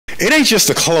it ain't just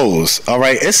the clothes, all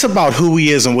right? It's about who he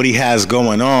is and what he has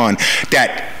going on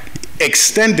that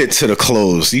extended to the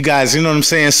clothes. You guys, you know what I'm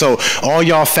saying? So all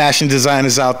y'all fashion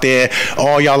designers out there,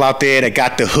 all y'all out there that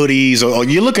got the hoodies, or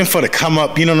you're looking for the come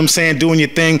up, you know what I'm saying, doing your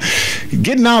thing,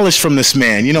 get knowledge from this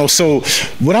man, you know. So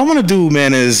what I want to do,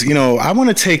 man, is, you know, I want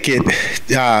to take it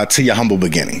to your humble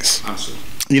beginnings. Absolutely.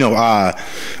 You know,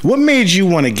 what made you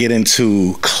want to get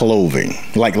into clothing?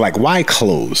 Like why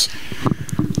clothes?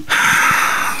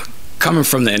 Coming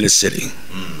from the inner city,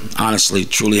 honestly,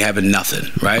 truly having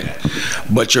nothing, right?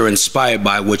 But you're inspired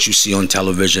by what you see on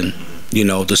television, you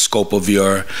know, the scope of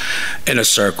your inner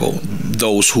circle,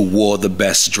 those who wore the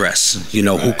best dress, you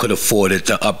know, who could afford it,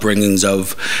 the upbringings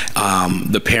of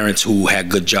the parents who had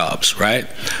good jobs, right?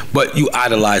 But you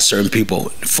idolize certain people.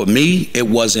 For me, it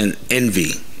wasn't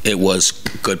envy. It was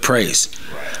good praise.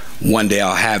 One day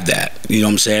I'll have that, you know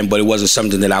what I'm saying? But it wasn't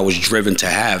something that I was driven to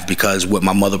have, because what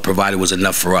my mother provided was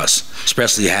enough for us,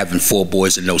 especially having 4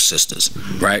 boys and no sisters,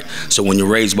 right? So when you're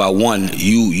raised by one,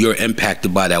 you're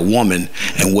impacted by that woman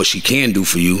and what she can do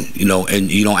for you, you know,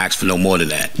 and you don't ask for no more than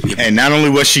that. And not only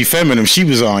was she feminine, she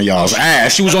was on y'all's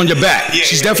ass. She was on your back.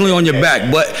 She's definitely on your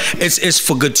back, but it's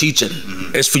for good teaching.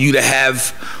 It's for you to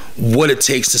have what it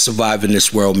takes to survive in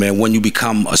this world, man. When you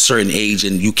become a certain age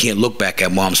and you can't look back at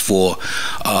moms for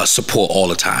support all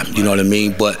the time, you know what I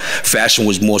mean? But fashion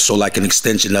was more so like an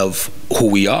extension of who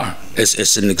we are.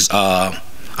 It's an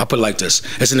I'll put it like this: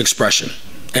 it's an expression.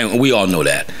 And we all know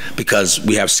that, because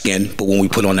we have skin, but when we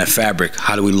put on that fabric,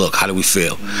 how do we look? How do we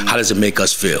feel? How does it make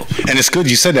us feel? And it's good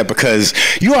you said that, because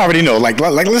you already know, like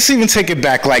let's even take it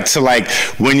back, like to like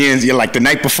when you're like the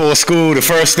night before school, the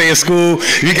first day of school,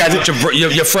 you got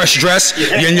your fresh dress,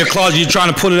 you're in your closet, you're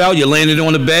trying to put it out, you're laying it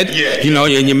on the bed, you know,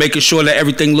 and you're making sure that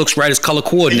everything looks right, it's color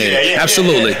coordinated.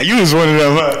 Absolutely. You was one of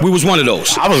them, huh? We was one of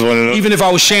those. I was one of them. Even if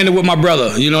I was sharing it with my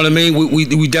brother, you know what I mean?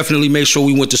 We definitely made sure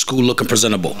we went to school looking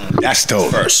presentable. That's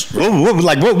dope.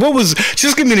 What was,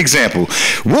 just give me an example.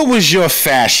 What was your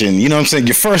fashion, you know what I'm saying,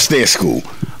 your first day of school?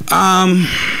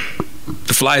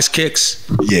 The flyest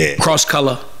kicks. Yeah. Cross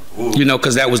color. You know,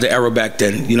 because that was the era back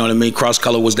then. You know what I mean? Cross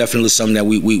color was definitely something that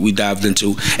we dived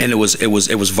into, and it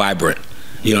was vibrant.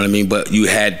 You know what I mean? But you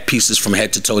had pieces from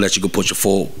head to toe that you could put your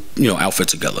full, you know, outfit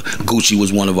together. Gucci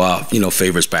was one of our, you know,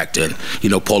 favorites back then. You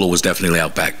know, Polo was definitely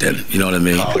out back then. You know what I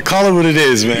mean? Call it what it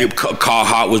is, man.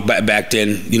 Carhartt was back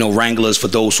then. You know, Wranglers, for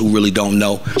those who really don't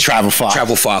know. Travel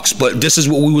Fox. But this is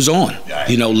what we was on.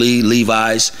 You know,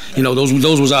 Levi's. You know,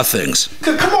 those was our things.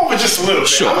 Come over just a little bit.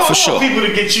 Sure, I want people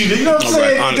to get you know what I'm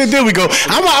saying? Right, there we go.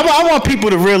 I want people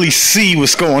to really see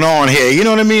what's going on here. You know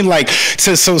what I mean? Like,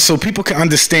 so people can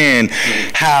understand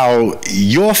how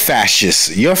your fascist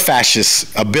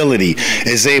ability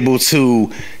is able to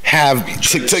have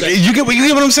you get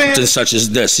what I'm saying? Such as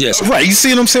this, yes. Right, you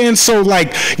see what I'm saying? So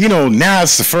like, you know, now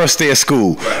it's the first day of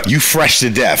school. You fresh to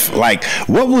death. Like,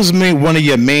 what was one of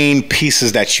your main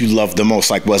pieces that you loved the most?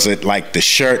 Like, was it like the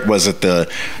shirt? Was it the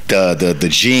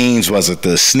jeans? Was it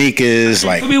the sneakers?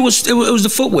 Like, for me, it was the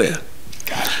footwear.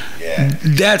 Yeah.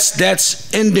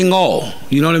 That's ending all.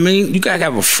 You know what I mean? You gotta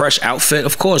have a fresh outfit,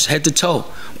 of course, head to toe.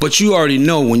 But you already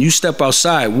know when you step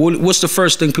outside, what's the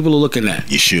first thing people are looking at?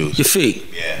 Your shoes. Your feet.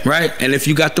 Yeah. Right? And if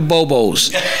you got the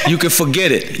bobos, you can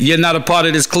forget it. You're not a part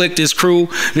of this clique, this crew,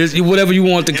 whatever you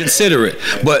want to consider it.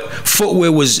 But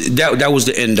footwear was that was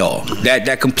the end all.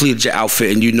 That completed your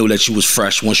outfit, and you knew that you was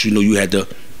fresh once you knew you had the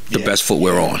best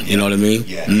footwear on, you know what I mean?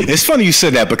 Yeah. It's funny you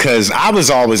said that, because I was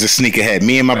always a sneakerhead.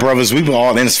 Me and my brothers, we were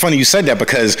all, and it's funny you said that,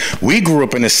 because we grew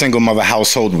up in a single mother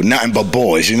household with nothing but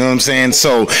boys, you know what I'm saying?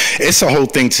 So it's a whole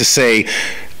thing to say,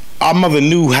 our mother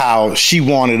knew how she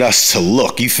wanted us to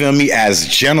look, you feel me, as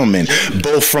gentlemen,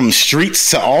 both from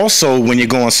streets to also when you're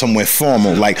going somewhere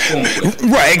formal, like,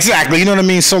 right, exactly, you know what I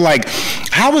mean? So like,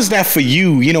 how was that for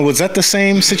you? You know, was that the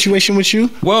same situation with you?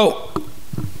 Well,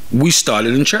 we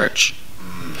started in church.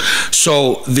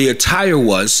 So the attire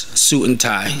was suit and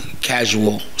tie,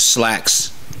 casual,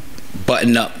 slacks,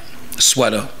 button up,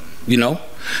 sweater, you know,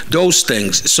 those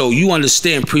things. So you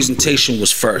understand presentation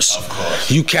was first. Of course.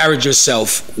 You carried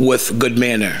yourself with good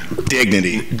manner.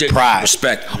 Dignity, pride.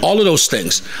 Respect, all of those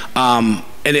things. And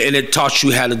it taught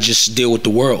you how to just deal with the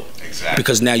world. Exactly.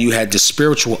 Because now you had the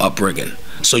spiritual upbringing.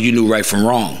 So you knew right from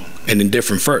wrong and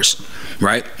indifferent first,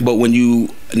 right? But when you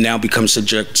now become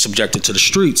subjected to the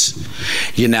streets,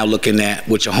 you're now looking at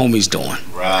what your homie's doing.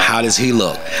 Right. How does he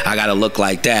look? I gotta look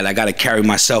like that. I gotta carry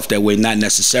myself that way. Not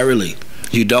necessarily.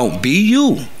 You don't. Be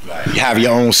you. Right. You have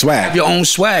your own swag. Have your own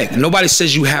swag. Nobody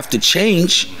says you have to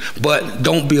change, but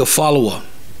don't be a follower.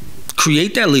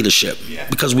 Create that leadership,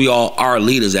 because we all are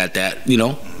leaders at that, you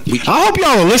know. I hope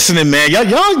y'all are listening, man. Y'all.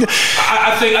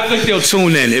 I think they'll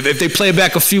tune in. If they play it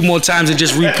back a few more times and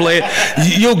just replay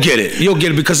it, you'll get it. You'll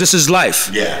get it because this is life.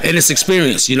 Yeah. And it's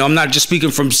experience. You know, I'm not just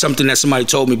speaking from something that somebody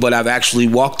told me, but I've actually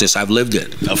walked this. I've lived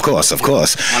it. Of course.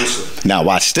 Honestly. Now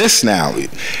watch this. Now,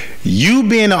 you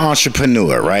being an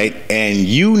entrepreneur, right? And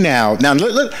you now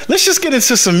let's just get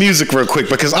into some music real quick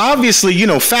because obviously, you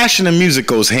know, fashion and music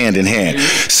goes hand in hand.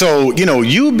 So, you know,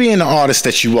 you being the artist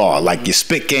that you are, like your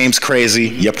spit game's crazy,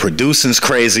 your producing's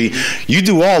crazy, you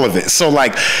do all of it. So,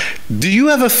 like, do you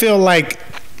ever feel like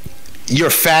your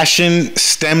fashion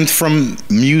stemmed from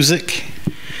music?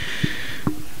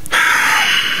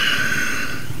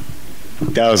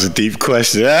 That was a deep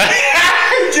question.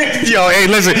 Yo, hey,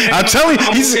 listen, I'm telling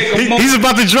you, he's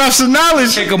about to drop some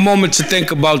knowledge. Take a moment to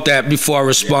think about that before I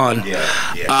respond.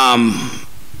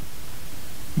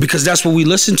 Because that's what we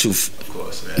listened to, of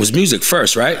course, was music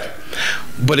first, right?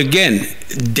 But again,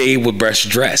 they were best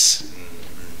dressed,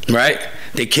 right?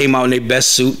 They came out in their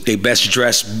best suit, their best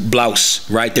dress blouse,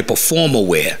 right? Their performer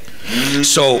wear.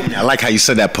 So I like how you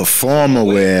said that, performer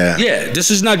wear. Yeah,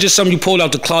 this is not just something you pulled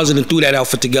out the closet and threw that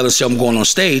outfit together and said I'm going on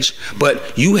stage,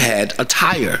 but you had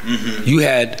attire. You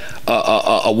had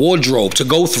a wardrobe to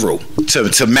go through.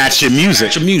 To match your music.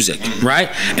 Match your music, right?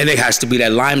 And it has to be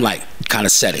that limelight kind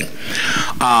of setting.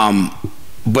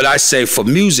 But I say for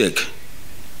music,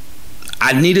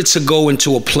 I needed to go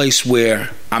into a place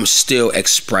where I'm still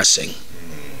expressing.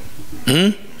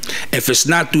 If it's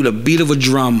not through the beat of a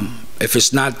drum, if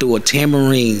it's not through a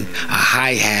tambourine, a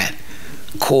hi-hat,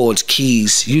 chords,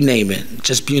 keys, you name it,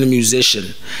 just being a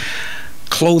musician,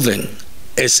 clothing,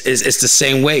 it's the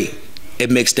same way.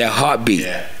 It makes that heartbeat.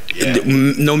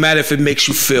 No matter if it makes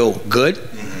you feel good,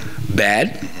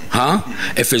 bad,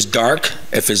 if it's dark,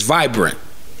 if it's vibrant,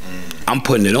 I'm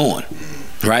putting it on,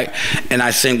 right? And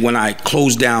I think when I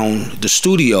closed down the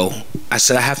studio, I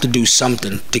said I have to do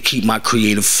something to keep my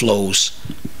creative flows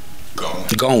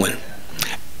going.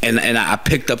 And I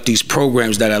picked up these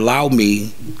programs that allow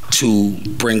me to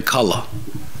bring color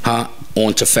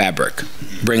onto fabric,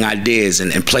 bring ideas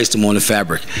and place them on the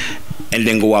fabric, and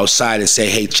then go outside and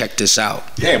say, hey, check this out.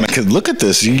 Yeah, man, because look at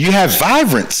this. You have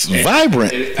vibrant.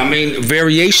 I mean,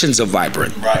 variations of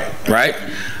vibrant. Right?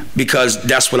 Because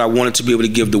that's what I wanted to be able to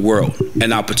give the world,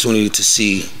 an opportunity to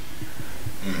see,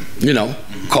 you know,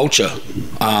 culture,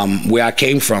 where I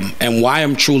came from and why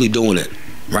I'm truly doing it.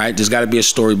 Right? There's got to be a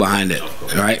story behind it,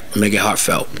 right? Make it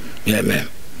heartfelt. Yeah, man.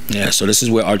 Yeah, so this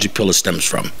is where RG Pillar stems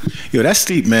from. Yo, that's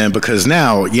deep, man, because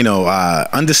now, you know,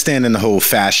 understanding the whole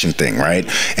fashion thing, right?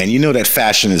 And you know that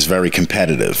fashion is very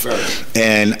competitive.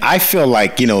 And I feel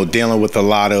like, you know, dealing with a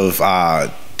lot of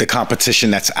the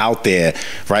competition that's out there,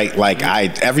 right? Like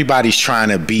everybody's trying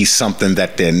to be something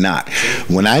that they're not.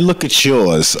 When I look at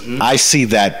yours, I see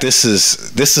that this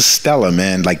is stellar,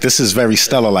 man. Like this is very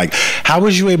stellar. Like how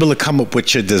was you able to come up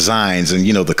with your designs and,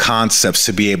 you know, the concepts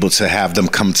to be able to have them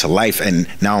come to life, and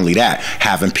not only that,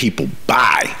 having people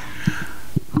buy?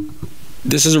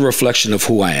 This is a reflection of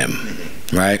who I am,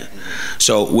 right?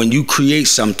 So when you create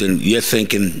something, you're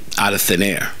thinking out of thin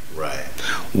air. Right.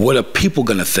 What are people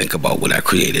gonna think about what I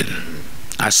created?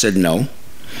 I said no.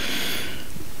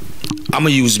 I'm gonna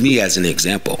use me as an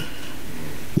example.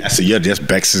 That's your just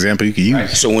best example you can use. Right.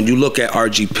 So when you look at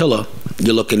RG Pillar,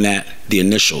 you're looking at the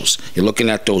initials. You're looking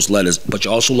at those letters, but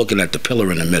you're also looking at the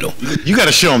pillar in the middle. You got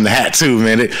to show them the hat too,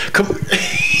 man. Come,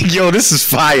 yo, this is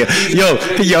fire. Yo.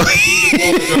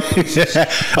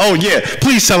 Oh yeah,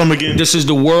 please tell them again. This is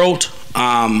the world.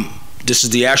 This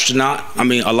is the astronaut. I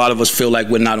mean, a lot of us feel like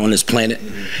we're not on this planet,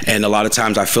 and a lot of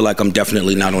times I feel like I'm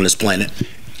definitely not on this planet.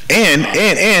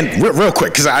 And real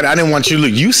quick, because I didn't want you to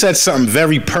look. You said something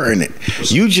very pertinent.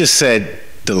 You just said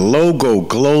the logo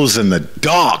glows in the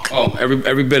dark. Oh,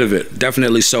 every bit of it,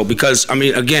 definitely so. Because I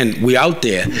mean, again, we out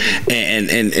there and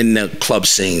in the club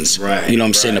scenes, right? You know what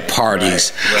I'm saying? The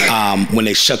parties, when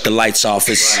they shut the lights off,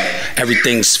 it's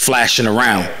everything's flashing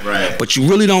around. Right. But you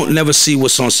really don't never see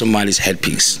what's on somebody's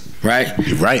headpiece. Right?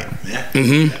 You're right.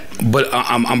 Yeah. But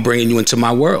I'm bringing you into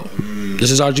my world. This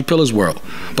is RG Pillar's world.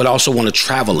 But I also want to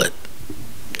travel it.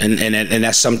 And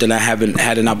that's something I haven't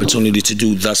had an opportunity to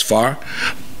do thus far.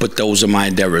 But those are my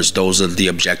endeavors. Those are the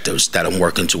objectives that I'm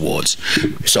working towards.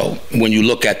 So when you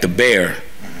look at the bear,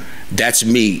 that's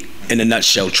me in a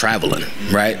nutshell traveling,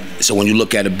 right? So when you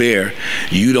look at a bear,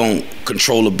 you don't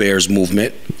control a bear's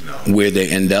movement, where they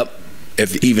end up.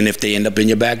 Even if they end up in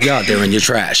your backyard, they're in your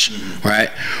trash,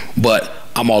 right? But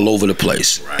I'm all over the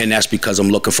place, and that's because I'm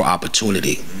looking for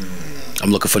opportunity. I'm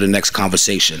looking for the next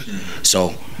conversation.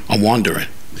 So I'm wandering.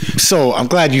 So I'm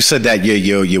glad you said that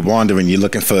you're wandering. You're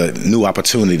looking for new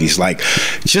opportunities, like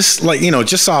just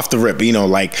off the rip, you know,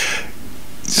 like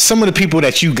some of the people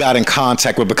that you got in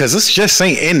contact with, because this just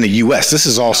ain't in the U.S. This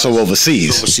is also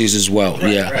overseas. Overseas as well,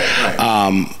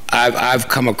 right. I've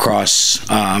come across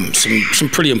some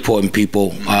pretty important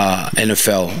people,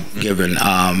 NFL given.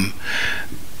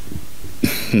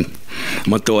 I'm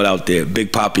gonna throw it out there.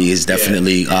 Big Papi is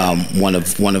definitely one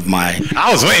of my.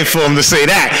 I was waiting for him to say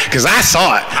that because I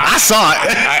saw it.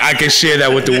 I can share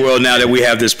that with the world now that we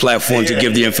have this platform to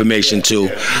give the information to.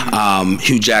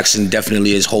 Hugh Jackson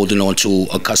definitely is holding on to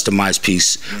a customized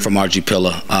piece from RG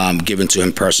Pillar, given to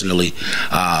him personally.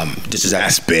 This is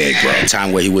that's big, bro.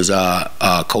 Time where he was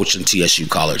coaching TSU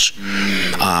College.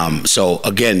 So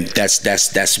again,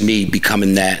 that's me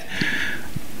becoming that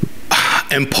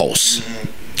impulse.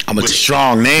 With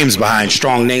strong names behind,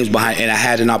 and I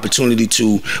had an opportunity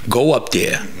to go up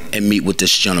there and meet with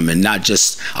this gentleman, not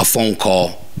just a phone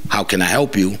call, how can I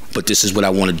help you, but this is what I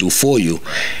want to do for you.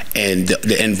 And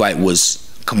the invite was,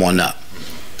 come on up,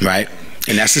 right?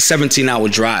 And that's a 17-hour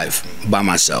drive by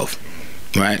myself,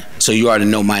 right? So you already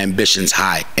know my ambition's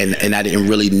high, and I didn't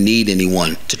really need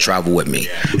anyone to travel with me.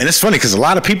 And it's funny because a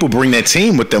lot of people bring their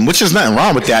team with them, which is nothing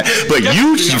wrong with that. But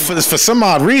you, for some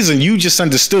odd reason, you just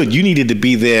understood you needed to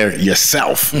be there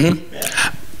yourself.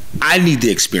 I need the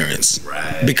experience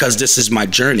because this is my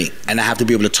journey, and I have to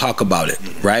be able to talk about it,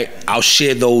 right? I'll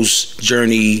share those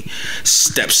journey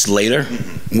steps later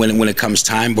when it comes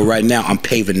time, but right now I'm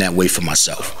paving that way for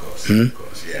myself.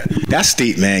 That's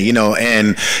deep, man. You know,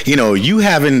 and you know, you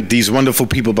having these wonderful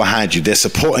people behind you, they're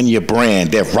supporting your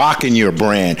brand, they're rocking your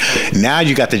brand. Now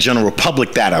you got the general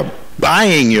public that are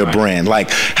buying your brand.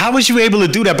 Like, how was you able to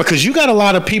do that? Because you got a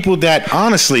lot of people that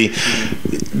honestly,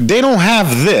 they don't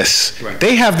have this.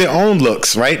 They have their own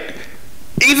looks, right?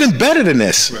 Even better than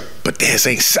this, but theirs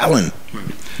ain't selling.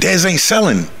 Theirs ain't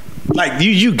selling. Like,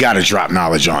 you got to drop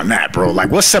knowledge on that, bro. Like,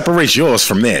 what separates yours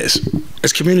from theirs?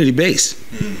 It's community based.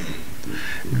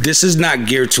 This is not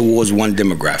geared towards one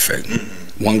demographic,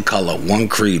 one color, one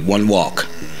creed, one walk.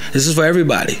 This is for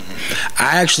everybody.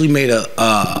 I actually made a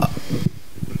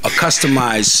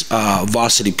customized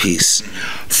varsity piece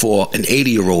for an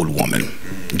 80-year-old woman,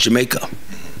 Jamaica,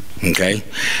 okay?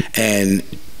 And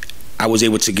I was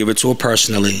able to give it to her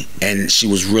personally, and she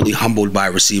was really humbled by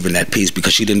receiving that piece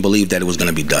because she didn't believe that it was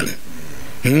gonna be done.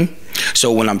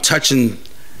 So when I'm touching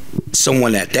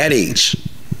someone at that age,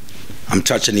 I'm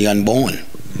touching the unborn.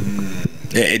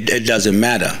 It doesn't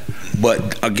matter.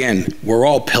 But again, we're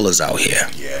all pillars out here.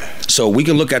 So we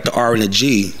can look at the R and the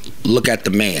G, look at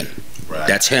the man.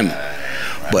 That's him.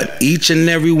 But each and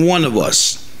every one of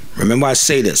us, remember I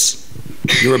say this,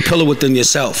 you're a pillar within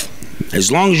yourself.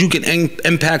 As long as you can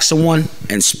impact someone,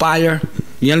 inspire,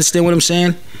 you understand what I'm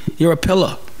saying? You're a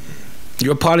pillar.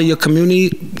 You're a part of your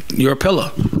community, you're a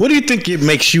pillar. What do you think it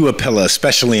makes you a pillar,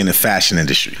 especially in the fashion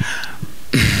industry?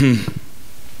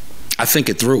 I think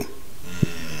it through.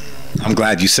 I'm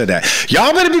glad you said that.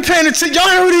 Y'all better be paying attention. Y'all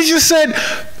heard what he just said?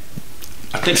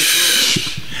 I think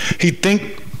he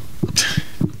think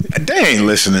they ain't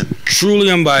listening. Truly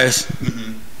unbiased,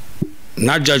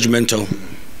 not judgmental.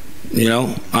 You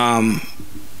know,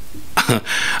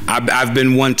 I've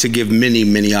been one to give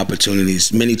many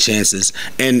opportunities, many chances,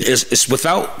 and it's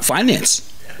without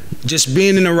finance. Just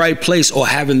being in the right place or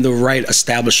having the right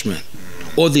establishment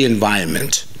or the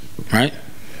environment, right?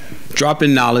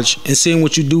 Dropping knowledge and seeing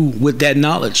what you do with that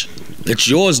knowledge. It's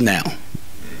yours now.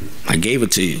 I gave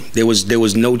it to you. There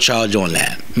was no charge on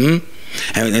that.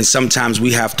 And sometimes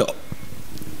we have to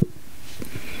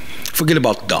forget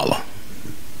about the dollar.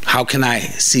 How can I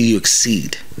see you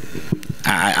exceed?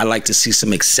 I like to see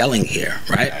some excelling here,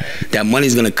 right? That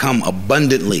money's gonna come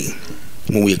abundantly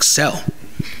when we excel.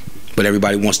 But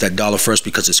everybody wants that dollar first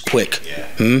because it's quick.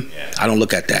 I don't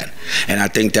look at that. And I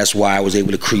think that's why I was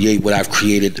able to create what I've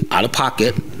created out of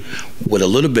pocket with a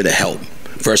little bit of help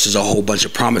versus a whole bunch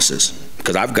of promises.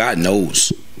 Because I've got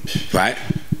no's, right?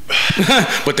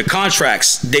 But the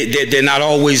contracts, they're not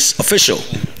always official.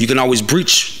 You can always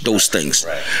breach those things.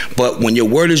 But when your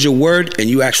word is your word and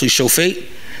you actually show faith,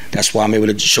 that's why I'm able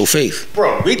to show faith,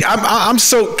 bro. We just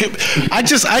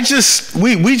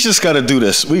got to do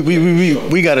this.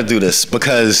 We got to do this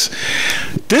because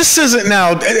this isn't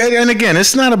now. And again,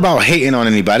 it's not about hating on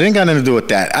anybody. It ain't got nothing to do with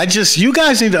that. You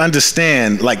guys need to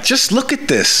understand. Like, just look at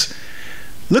this.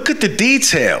 Look at the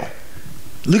detail.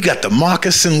 Look at the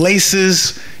moccasin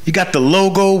laces. You got the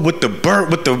logo with the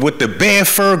with the bear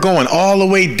fur going all the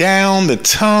way down the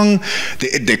tongue.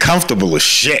 They're comfortable as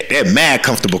shit. They're mad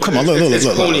comfortable. Come on, look.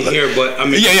 Pony hair, but I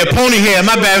mean, yeah, pony hair.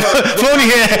 My bad, pony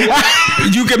hair.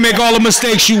 You can make all the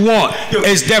mistakes you want.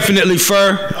 It's definitely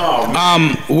fur.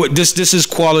 This is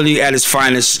quality at its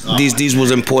finest. These was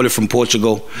imported from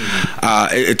Portugal.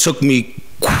 It took me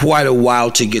quite a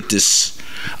while to get this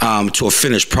to a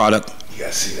finished product. You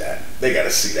gotta see that. They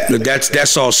gotta see that.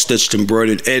 That's all stitched and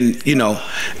embroidered, and you know,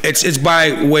 it's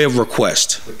by way of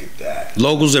request. Look at that.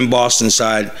 Logos embossed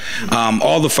inside.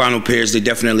 All the final pairs, they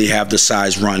definitely have the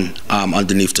size run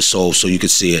underneath the sole, so you can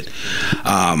see it.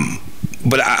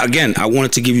 But again, I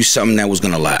wanted to give you something that was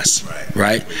gonna last.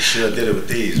 Right? We sure did it with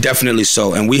these. Definitely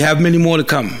so, and we have many more to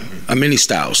come. Many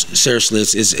styles. Seriously,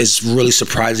 it's really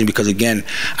surprising because again,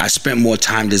 I spent more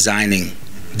time designing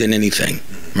than anything.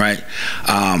 Right?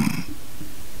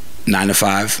 9 to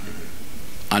 5,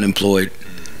 unemployed,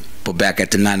 but back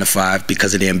at the 9 to 5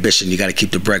 because of the ambition. You got to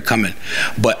keep the bread coming.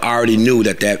 But I already knew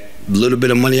that little bit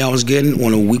of money I was getting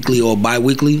on a weekly or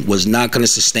bi-weekly was not going to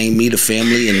sustain me, the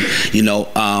family, and you know,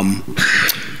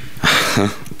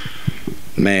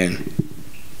 man.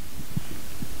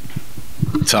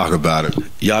 Talk about it.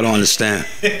 Y'all don't understand.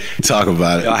 Talk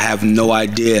about it. Y'all have no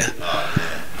idea.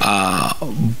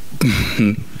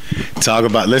 Talk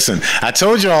about. Listen, I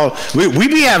told y'all we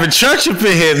be having church up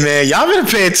in here, man. Y'all better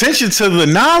pay attention to the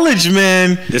knowledge,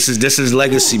 man. This is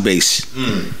legacy based.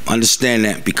 Understand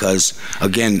that, because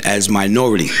again, as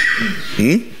minority,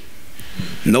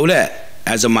 know that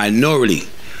as a minority,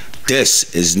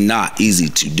 this is not easy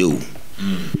to do.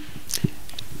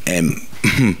 And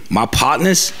my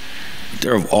partners,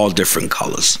 they're of all different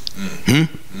colors.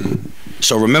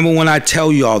 So remember when I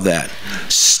tell you all that,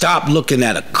 stop looking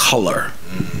at a color.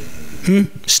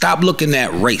 Stop looking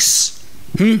at race.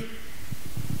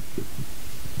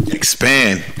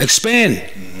 Expand.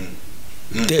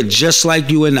 They're just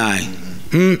like you and I.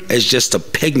 It's just a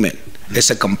pigment. It's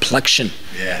a complexion.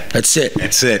 Yeah. That's it.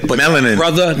 But melanin.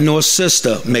 Brother nor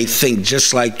sister may think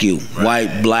just like you. Right.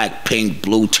 White, black, pink,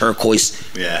 blue, turquoise.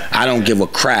 Yeah. I don't give a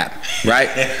crap. Right?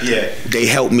 Yeah. They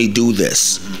helped me do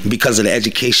this because of the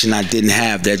education I didn't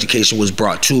have. The education was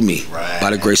brought to me by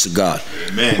the grace of God.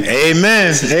 Amen.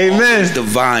 Amen. Amen. It's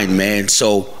divine, man.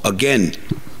 So again,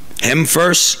 him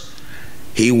first,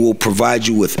 he will provide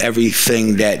you with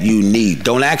everything that you need.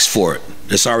 Don't ask for it.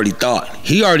 It's already thought.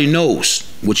 He already knows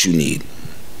what you need.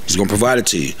 He's gonna provide it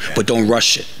to you, but don't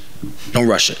rush it. Don't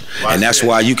rush it. And that's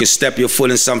why you can step your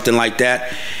foot in something like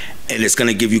that, and it's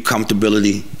gonna give you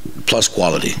comfortability plus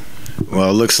quality. Well,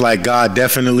 it looks like God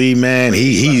definitely, man.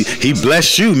 He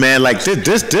blessed you, man. Like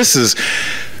this is.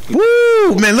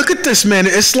 Woo, man! Look at this, man.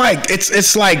 It's like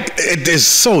it is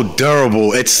so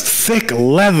durable. It's thick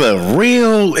leather,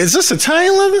 real. Is this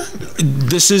Italian leather?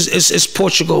 This is it's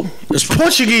Portugal. It's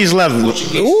Portuguese leather.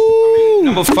 Ooh.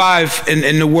 Number 5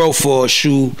 in the world for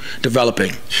shoe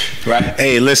developing. Right.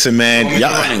 Hey, listen, man.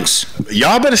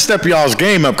 Y'all better step y'all's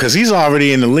game up because he's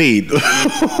already in the lead.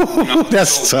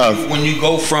 That's tough. When you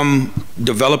go from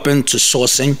developing to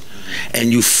sourcing,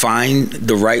 and you find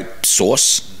the right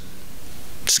source,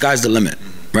 the sky's the limit,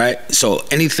 right? So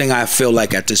anything I feel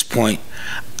like at this point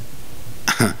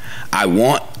I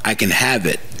want, I can have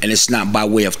it, and it's not by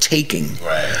way of taking,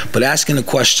 but asking a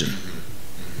question.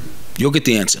 You'll get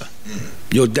the answer.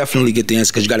 You'll definitely get the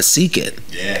answer because you got to seek it,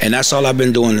 and that's all I've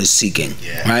been doing is seeking,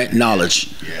 right?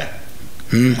 Knowledge,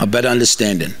 a better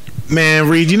understanding. Man,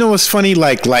 Reed, you know what's funny?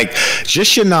 Like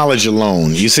just your knowledge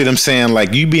alone. You see what I'm saying?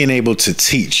 Like you being able to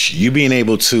teach, you being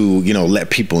able to, you know, let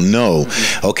people know,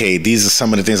 okay, these are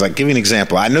some of the things. Like, give you an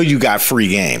example. I know you got free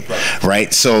game,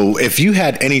 right? So if you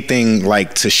had anything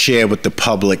like to share with the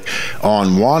public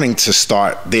on wanting to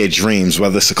start their dreams,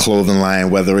 whether it's a clothing line,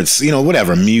 whether it's, you know,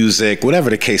 whatever, music, whatever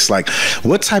the case, like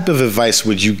what type of advice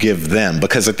would you give them?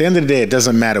 Because at the end of the day, it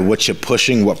doesn't matter what you're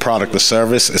pushing, what product or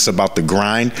service, it's about the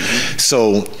grind.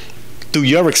 So through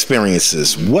your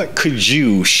experiences, what could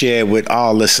you share with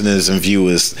our listeners and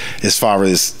viewers as far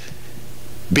as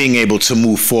being able to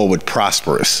move forward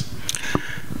prosperous?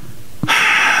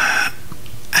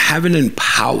 Have an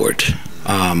empowered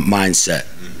mindset,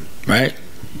 right?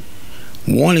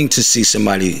 Wanting to see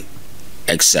somebody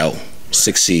excel,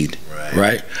 succeed,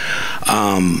 right?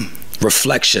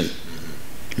 Reflection,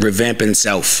 revamping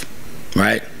self,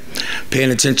 right?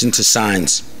 Paying attention to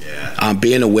signs,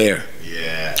 being aware.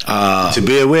 To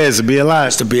be aware is to be alive.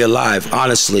 It's to be alive,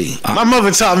 honestly. My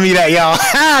mother taught me that, y'all.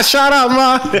 Shout out,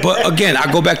 Ma. But again,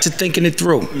 I go back to thinking it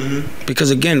through.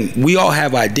 Because again, we all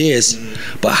have ideas,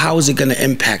 but how is it going to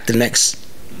impact the next?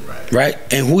 Right?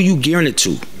 And who are you gearing it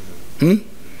to?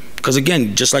 Because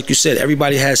again, just like you said,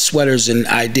 everybody has sweaters and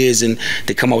ideas and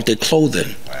they come out with their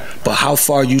clothing. But how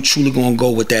far are you truly going to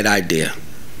go with that idea?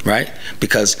 Right?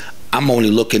 Because I'm only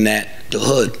looking at the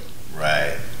hood.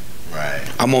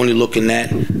 I'm only looking at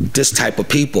this type of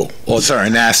people, or a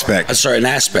certain aspect. How's it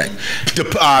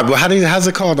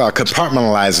called?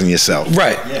 Compartmentalizing yourself.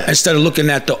 Right. Instead of looking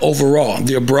at the overall,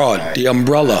 the abroad, the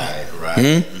umbrella.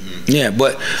 Yeah,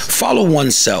 but follow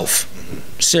oneself.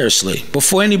 Seriously,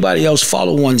 before anybody else,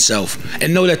 follow oneself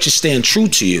and know that you're staying true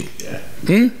to you.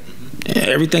 Yeah,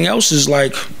 everything else is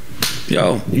like,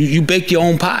 yo, you bake your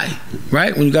own pie,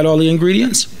 right? When you got all the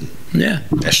ingredients. Yeah,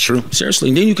 that's true. Seriously,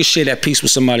 and then you can share that piece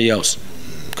with somebody else.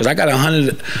 Because I got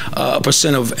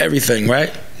 100% of everything,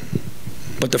 right?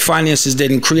 But the finances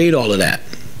didn't create all of that.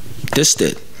 This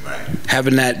did. Right.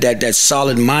 Having that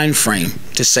solid mind frame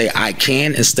to say I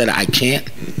can instead of I can't.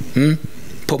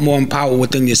 Put more power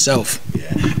within yourself.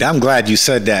 Yeah. I'm glad you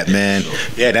said that, man.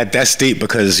 Yeah, that's deep,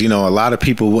 because, you know, a lot of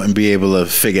people wouldn't be able to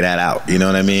figure that out. You know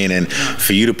what I mean? And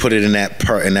for you to put it in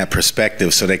that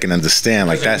perspective so they can understand,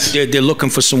 like, that's... They're looking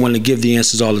for someone to give the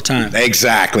answers all the time.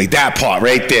 Exactly. That part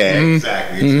right there.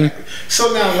 Exactly.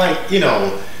 So now, like, you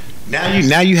know...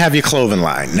 Now you have your clothing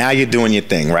line. Now you're doing your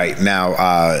thing, right? Now,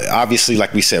 obviously,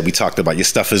 like we said, we talked about your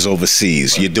stuff is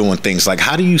overseas. You're doing things like,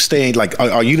 how do you stay, like,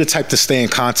 are you the type to stay in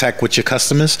contact with your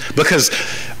customers? Because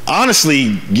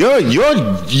honestly, your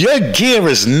gear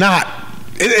is not,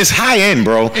 it's high end,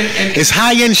 bro. It's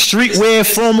high end streetwear,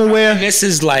 formal wear. This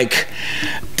is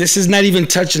not even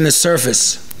touching the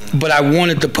surface, but I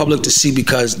wanted the public to see,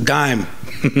 because Dime,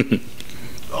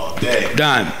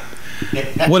 Dime.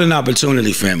 What an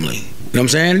opportunity, family. You know what I'm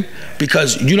saying?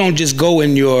 Because you don't just go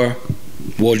in your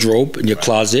wardrobe, in your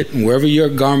closet, and wherever your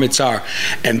garments are,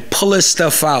 and pull this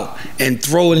stuff out and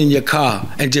throw it in your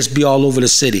car and just be all over the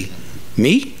city.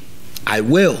 Me? I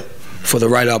will, for the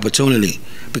right opportunity.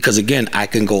 Because again, I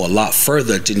can go a lot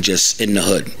further than just in the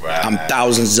hood. Right. I'm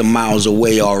thousands of miles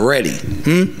away already.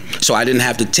 So I didn't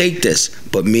have to take this.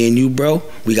 But me and you, bro,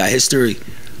 we got history.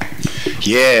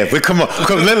 Yeah, but come on,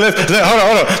 hold on.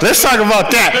 Let's talk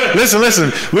about that.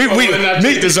 Listen. We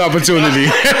meet this opportunity.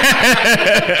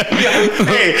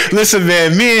 Hey, listen,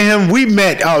 man. Me and him, we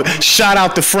met. Shout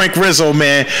out to Frank Rizzo,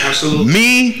 man. Absolutely.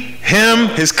 Me, him,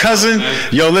 his cousin.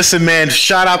 Yo, listen, man.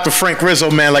 Shout out to Frank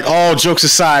Rizzo, man. Like, all jokes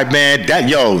aside, man.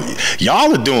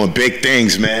 Y'all are doing big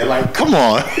things, man. Like, come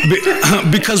on.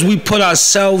 Because we put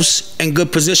ourselves in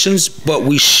good positions, but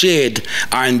we shared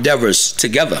our endeavors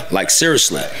together. Like,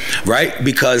 seriously, right?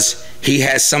 Because he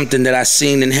has something that I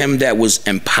seen in him that was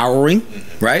empowering,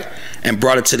 right? And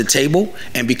brought it to the table.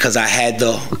 And because I had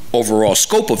the overall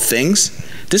scope of things,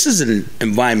 this is an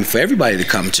environment for everybody to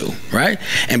come to, right?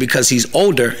 And because he's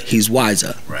older, he's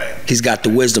wiser. Right. He's got the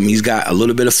wisdom. He's got a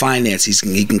little bit of finance.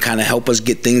 He can kind of help us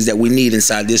get things that we need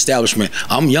inside the establishment.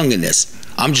 I'm young in this.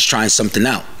 I'm just trying something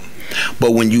out.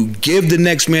 But when you give the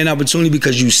next man opportunity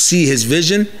because you see his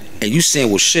vision and you saying,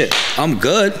 well, shit, I'm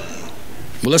good.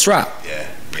 Well, let's rock. Yeah.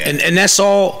 And that's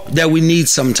all that we need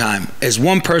sometime, is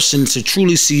one person to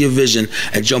truly see your vision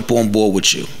and jump on board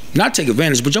with you. Not take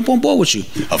advantage, but jump on board with you.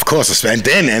 Of course, and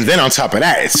then on top of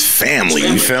that, it's family.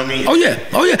 You feel me? Oh yeah.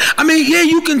 I mean, yeah,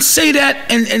 you can say that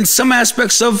in some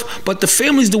aspects of, but the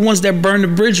family's the ones that burn the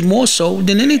bridge more so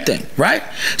than anything, right?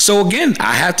 So again,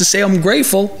 I have to say I'm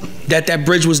grateful that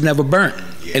bridge was never burnt.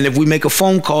 Yeah. And if we make a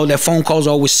phone call, that phone call's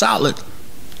always solid.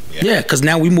 Yeah, because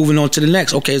now we're moving on to the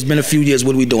next. Okay, it's been a few years.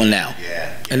 What are we doing now?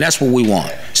 Yeah. And that's what we want.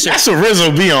 So, that's what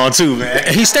Rizzo be on too,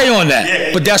 man. He stay on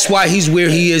that. But that's why he's where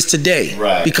he is today.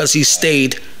 Right. Because he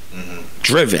stayed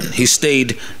driven. He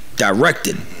stayed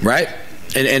directed, right?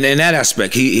 And in that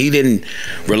aspect, he didn't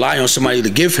rely on somebody to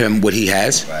give him what he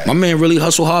has. Right. My man really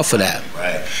hustled hard for that.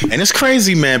 Right. And it's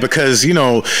crazy, man, because, you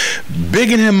know,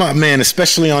 bigging him up, man,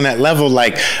 especially on that level,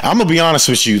 like, I'm going to be honest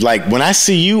with you. Like, when I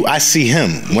see you, I see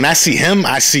him. When I see him,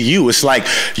 I see you. It's like,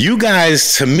 you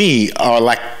guys, to me, are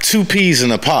like two peas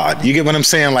in a pod. You get what I'm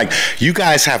saying? Like, you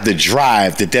guys have the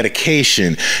drive, the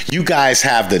dedication. You guys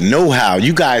have the know-how.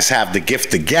 You guys have the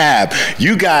gift of gab.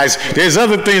 You guys, there's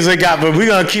other things they got, but we're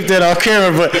going to keep that off camera.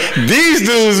 But these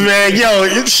dudes, man,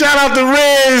 yo, shout out to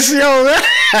Riz, yo.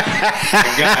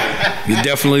 You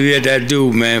definitely did that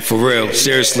dude, man, for real.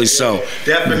 Seriously, so.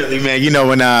 Definitely, man. You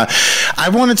know, and I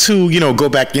wanted to, you know, go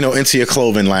back, you know, into your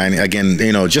clothing line again,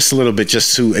 you know, just a little bit,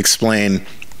 just to explain.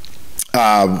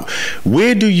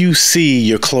 Where do you see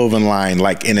your clothing line,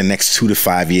 like, in the next 2 to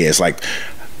 5 years? Like,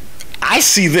 I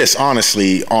see this,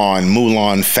 honestly, on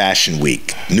Mulan Fashion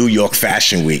Week, New York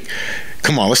Fashion Week.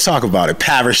 Come on, let's talk about it.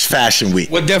 Paris Fashion Week.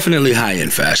 We're definitely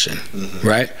high-end fashion,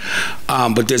 right?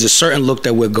 But there's a certain look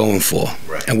that we're going for,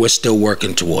 right, and we're still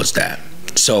working towards that.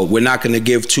 So we're not going to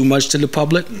give too much to the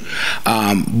public,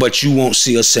 but you won't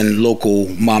see us in local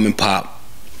mom and pop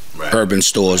urban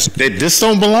stores. This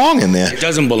don't belong in there. It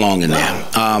doesn't belong in there.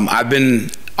 I've been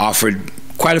offered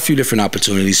quite a few different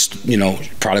opportunities, you know,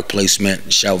 product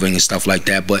placement, shelving and stuff like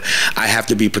that, but I have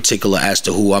to be particular as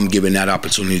to who I'm giving that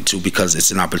opportunity to, because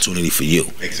it's an opportunity for you,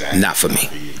 not for me,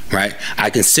 right? I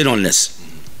can sit on this.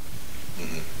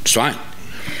 It's fine.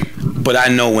 But I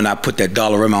know when I put that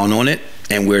dollar amount on it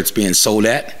and where it's being sold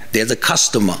at, there's a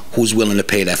customer who's willing to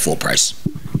pay that full price.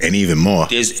 And even more.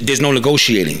 There's no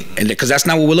negotiating, and because that's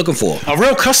not what we're looking for. A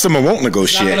real customer won't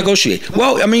negotiate. Not gonna negotiate.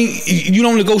 Well, I mean, you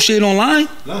don't negotiate online.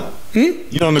 No.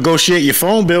 You don't negotiate your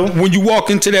phone bill. When you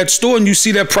walk into that store and you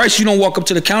see that price, you don't walk up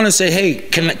to the counter and say, "Hey,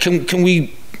 can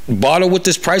we barter with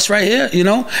this price right here?" You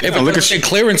know, if it's a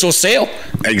clearance or sale,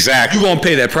 exactly, you're gonna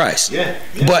pay that price. Yeah.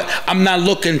 But I'm not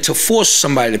looking to force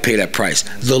somebody to pay that price.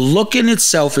 The look in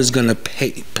itself is gonna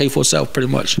pay for itself, pretty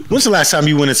much. When's the last time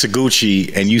you went into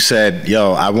Gucci and you said,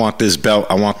 "Yo, I want this belt,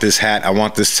 I want this hat, I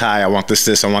want this tie, I want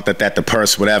this, I want that, the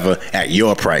purse, whatever, at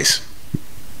your price"?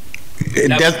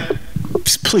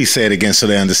 Please say it again so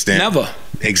they understand. Never.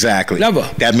 Exactly. Never.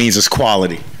 That means it's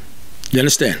quality. You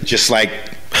understand? Just like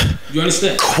you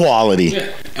understand quality. Yeah.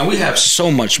 And we have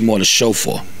so much more to show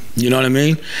for. You know what I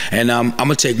mean? And I'm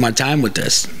gonna take my time with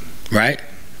this, right?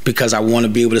 Because I want to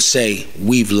be able to say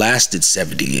we've lasted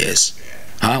 70 years.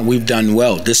 We've done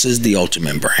well. This is the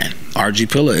ultimate brand. RG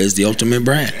Pillar is the ultimate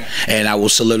brand, and I will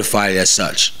solidify it as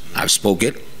such. I've spoke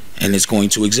it, and it's going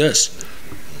to exist.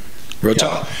 Real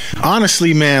talk.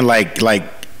 Honestly, man, like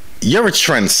you're a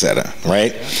trendsetter,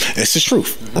 right? It's the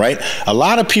truth, right? A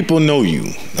lot of people know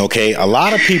you, okay? A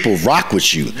lot of people rock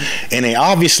with you, and they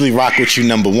obviously rock with you,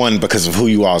 number one, because of who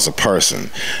you are as a person.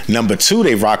 Number two,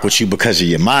 they rock with you because of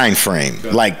your mind frame.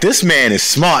 Like, this man is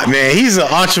smart, man. He's an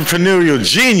entrepreneurial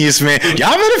genius, man.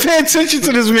 Y'all better pay attention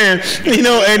to this man, you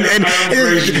know, and hey,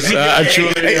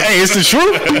 it's the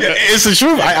truth. It's the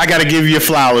truth. I got to give you your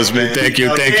flowers, man. Thank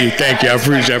you. I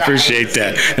appreciate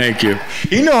that. Thank you.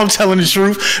 You know I'm telling the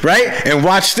truth, right? And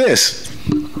watch this.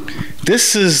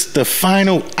 This is the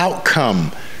final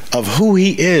outcome of who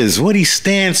he is, what he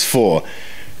stands for.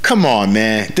 Come on,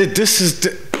 man. This is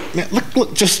man,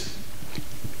 look, just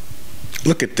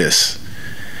look at this.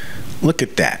 Look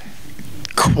at that.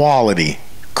 Quality.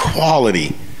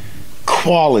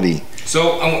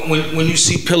 So when you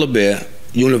see Pillar Bear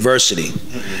University,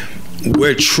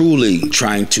 we're truly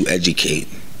trying to educate.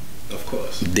 Of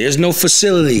course. There's no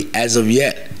facility as of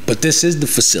yet, but this is the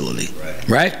facility,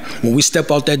 right? When we step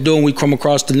out that door and we come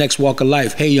across the next walk of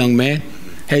life, hey, young man,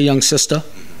 hey, young sister,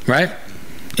 right?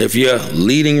 If you're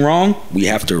leading wrong, we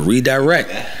have to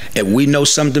redirect. If we know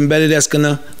something better that's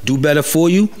gonna do better for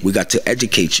you, we got to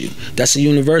educate you. That's a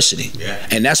university,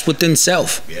 and that's within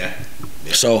self.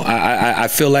 So I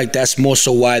feel like that's more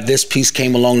so why this piece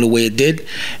came along the way it did,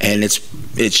 and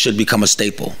it should become a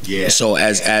staple. So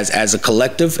as a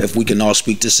collective, if we can all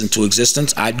speak this into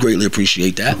existence, I'd greatly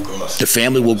appreciate that. The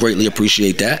family will greatly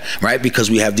appreciate that, right? Because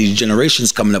we have these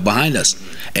generations coming up behind us,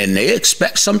 and they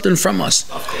expect something from us,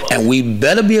 and we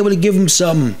better be able to give them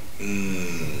something.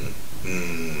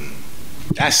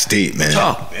 That's deep,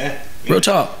 man. Real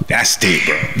talk. That's deep,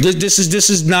 bro. This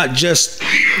is not just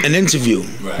an interview.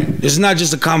 This is not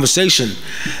just a conversation.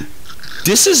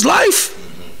 This is life.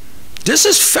 This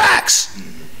is facts.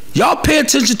 Y'all pay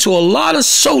attention to a lot of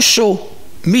social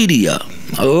media.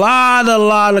 A lot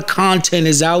of content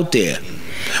is out there.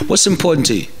 What's important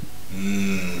to you?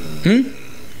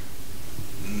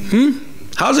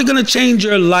 How's it gonna change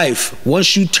your life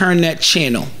once you turn that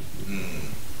channel?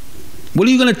 What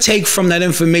are you gonna take from that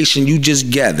information you just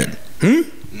gathered?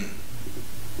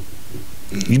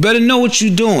 You better know what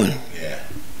you're doing.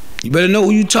 You better know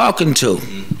who you're talking to.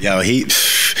 Yo, I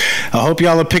hope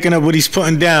y'all are picking up what he's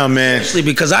putting down, man. Especially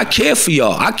because I care for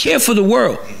y'all. I care for the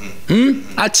world.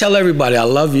 I tell everybody I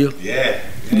love you.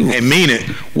 And mean it.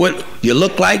 What you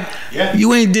look like,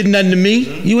 you ain't did nothing to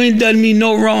me. You ain't done me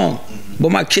no wrong.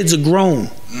 But my kids are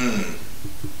grown.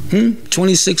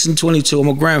 26 and 22. I'm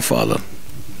a grandfather.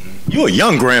 You a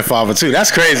young grandfather too.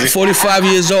 That's crazy. 45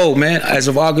 years old, man. As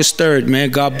of August 3rd, man.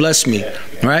 God bless me.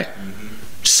 Right?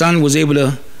 Son was able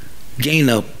to gain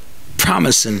a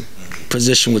promising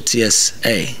position with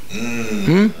TSA.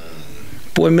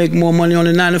 Boy make more money on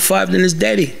the 9 to 5 than his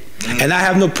daddy. And I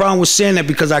have no problem with saying that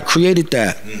because I created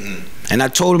that. And I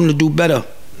told him to do better.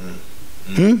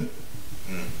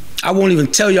 I won't even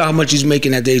tell y'all how much he's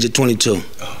making at the age of 22.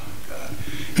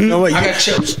 You know what? I got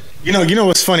chips. You know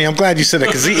what's funny? I'm glad you said that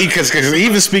because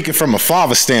even speaking from a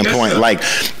father standpoint, like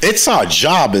it's our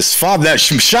job as father.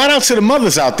 Shout out to the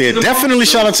mothers out there. Definitely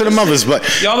shout out to the mothers. But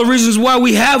y'all the reasons why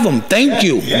we have them. Thank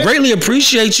you. Greatly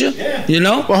appreciate you. You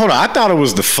know. Well, hold on. I thought it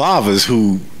was the fathers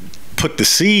who put the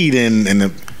seed in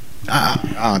the.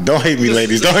 Don't hate me,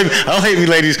 ladies. Don't hate me,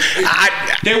 ladies.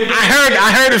 I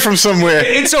heard it from somewhere.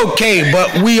 It's okay,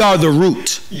 but we are the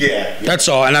root. That's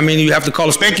all. And I mean, you have to call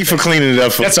us. Thank you for cleaning it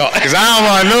up. That's all. Because I don't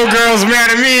want no girls mad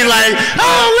at me like,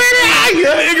 oh,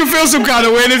 lady, can feel some kind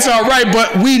of way, and it's all right.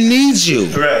 But we need you,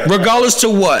 regardless to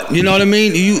what. You know what I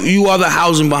mean? You are the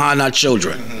housing behind our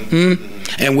children,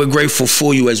 and we're grateful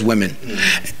for you as women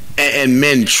and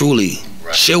men. Truly,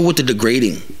 chill with the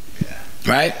degrading,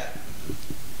 right?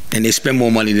 And they spend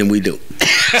more money than we do.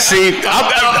 See,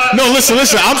 no, listen.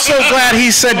 I'm so glad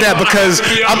he said that because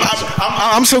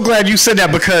I'm so glad you said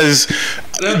that because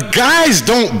guys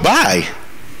don't buy,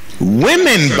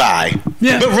 women buy.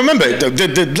 Yeah. But remember,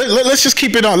 let's just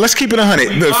keep it on. Let's keep it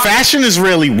 100. The fashion is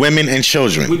really women and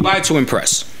children. We buy to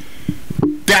impress.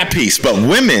 That piece, but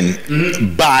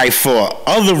women buy for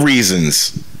other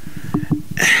reasons.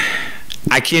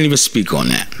 I can't even speak on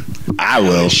that. I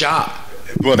will shop.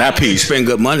 Well, that piece. Spend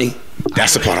good money.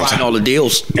 That's the part I'm talking. All the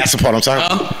deals. That's the part I'm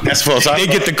talking. That's the part I'm talking.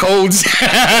 They get the codes.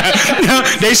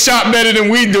 They shop better than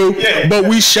we do, but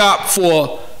we shop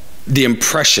for the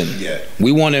impression. Yeah.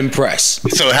 We want to impress.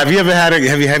 So have you ever had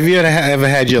ever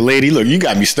had your lady? Look, you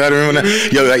got me stuttering.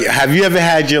 Yo, like, have you ever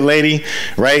had your lady,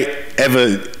 right?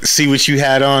 Ever see what you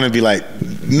had on and be like,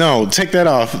 no, take that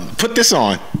off. Put this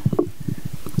on.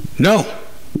 No.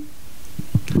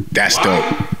 That's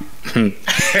dope.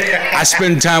 I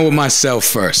spend time with myself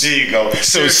first. There you go.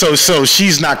 So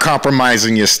she's not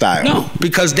compromising your style. No,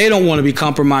 because they don't want to be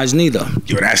compromised neither.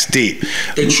 Yo, that's deep.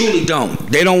 They truly don't.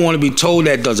 They don't want to be told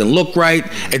that doesn't look right.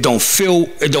 It don't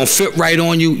fit right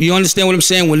on you. You understand what I'm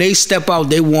saying? When they step out,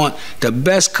 they want the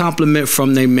best compliment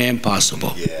from their man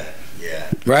possible.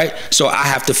 Yeah. Right? So I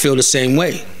have to feel the same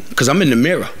way because I'm in the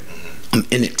mirror. I'm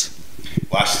in it.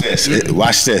 Watch this.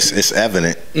 Watch this. It's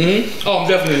evident. Oh, I'm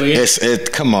definitely in.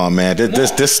 Come on, man.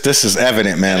 This is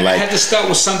evident, man. Like, I had to start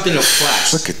with something of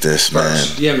class. Look at this, man.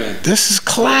 Yeah, man. This is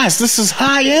class. This is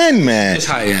high end, man. It's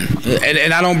high end,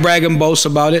 and I don't brag and boast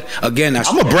about it. Again, I'm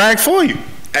gonna brag for you.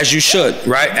 As you should,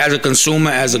 right? As a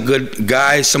consumer, as a good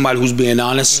guy, somebody who's being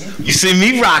honest. You see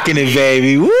me rocking it,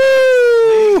 baby. Woo!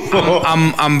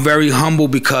 I'm very humble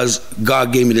because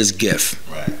God gave me this gift.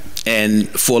 Right. And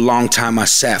for a long time, I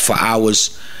sat for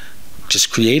hours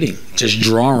just creating, just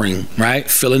drawing, right?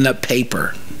 Filling up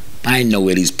paper. I didn't know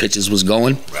where these pictures was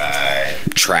going. Right.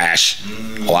 Trash.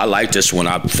 Oh, I like this one.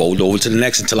 I fold over to the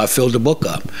next until I filled the book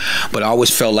up. But I always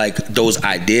felt like those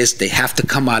ideas, they have to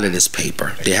come out of this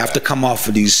paper. They have to come off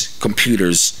of these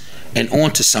computers and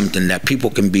onto something that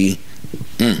people can be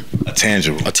a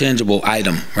tangible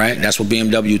item, right? That's what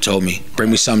BMW told me.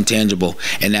 Bring me something tangible,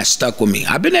 and that stuck with me.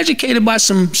 I've been educated by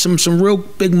some real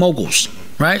big moguls,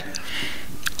 right?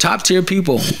 Top tier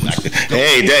people.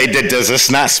 Hey, does this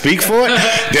not speak for it?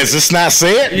 Does this not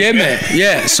say it? Yeah, man.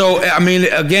 Yeah. So I mean,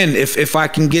 again, if I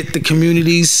can get the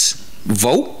community's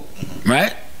vote,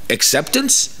 right,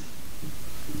 acceptance,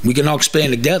 we can all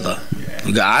expand together.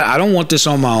 I don't want this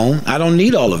on my own. I don't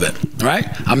need all of it, right?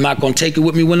 I'm not going to take it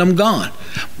with me when I'm gone.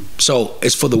 So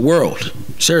it's for the world.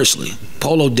 Seriously.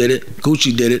 Polo did it.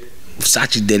 Gucci did it.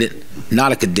 Versace did it.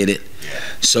 Nautica did it.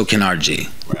 So can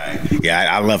RG. Right. Yeah,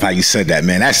 I love how you said that,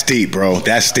 man. That's deep, bro.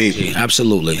 That's deep.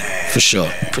 Absolutely. For sure.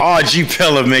 RG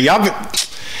Pillar, man. Y'all been...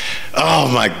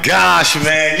 Oh my gosh,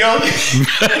 man, yo, this is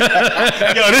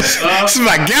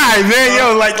my guy, man,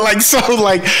 yo, like, I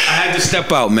had to step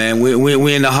out, man. We're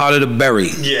in the heart of the berry,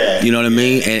 you know what I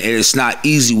mean, and it's not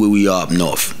easy where we are up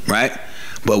north, right?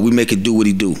 But we make it do what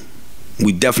it do.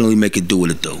 We definitely make it do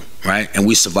what it do, right? And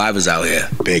we survivors out here,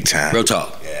 big time. Real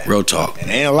talk, real talk.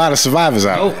 And ain't a lot of survivors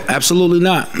out there. Absolutely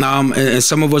not. And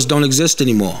some of us don't exist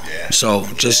anymore. So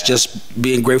just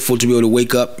being grateful to be able to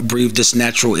wake up, breathe this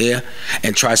natural air,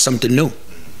 and try something new.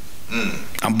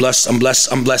 I'm blessed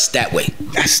that way.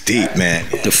 That's deep, man.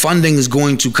 The funding is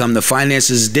going to come. The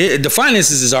finances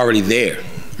is already there,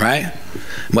 right?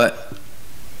 But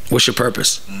what's your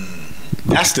purpose?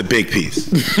 That's the big piece.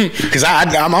 Because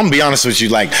I'm gonna be honest with you,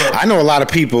 like, I know a lot of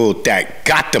people that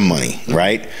got the money,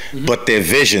 right? But their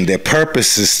vision, their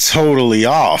purpose is totally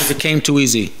off. It came too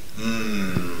easy.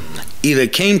 Either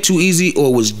it came too easy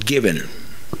or was given.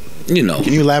 You know.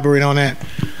 Can you elaborate on that?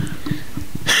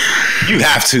 You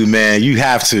have to, man. You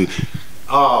have to.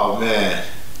 Oh, man.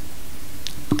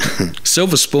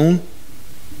 Silver spoon.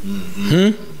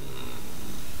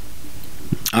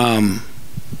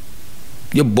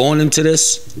 You're born into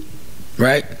this,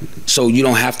 right? So you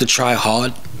don't have to try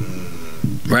hard,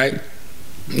 right?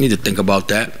 You need to think about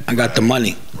that. I got the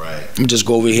money. Right. I'm just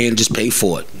go over here and just pay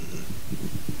for it.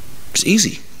 It's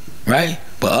easy, right?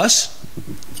 But us,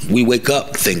 we wake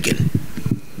up thinking,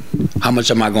 how much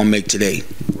am I gonna make today?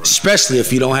 Especially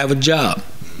if you don't have a job.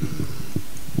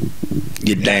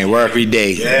 You're dying every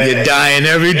day. Yeah. You're dying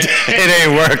every day. It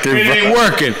ain't working, bro. It ain't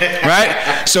working,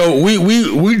 right? So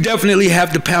we definitely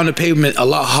have to pound the pavement a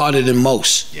lot harder than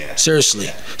most. Yeah. Seriously.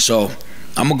 So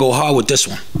I'm gonna go hard with this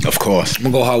one. Of course. I'm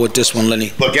gonna go hard with this one,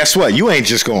 Lenny. But guess what? You ain't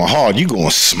just going hard. You going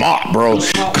smart, bro.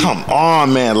 Come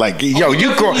on, man. Like, yo,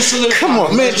 you go. Come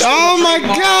on, man. Oh my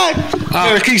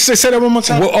God. Can you say that one more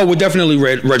time? We're definitely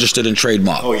registered and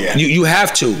trademarked. Oh yeah. You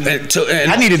have to.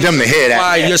 And I needed them to hear that.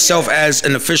 By yourself as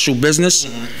an official business,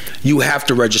 you have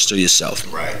to register yourself.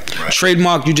 Right.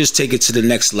 Trademark, you just take it to the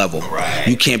next level. Right.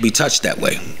 You can't be touched that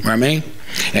way. Right, I mean,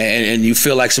 and you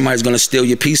feel like somebody's gonna steal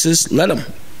your pieces, let them.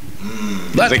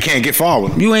 They can't get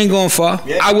forward. You ain't going far.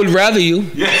 Yeah. I would rather you.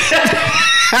 Yeah.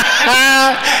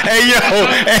 Hey, yo.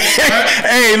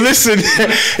 Hey, listen.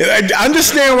 I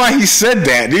understand why he said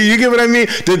that. You get what I mean?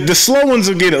 The slow ones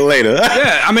will get it later.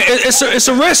 Yeah, I mean, it's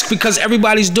a risk because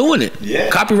everybody's doing it. Yeah.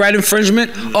 Copyright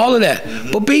infringement, all of that.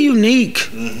 But be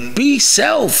unique. Be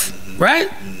self, right?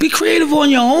 Be creative on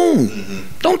your own.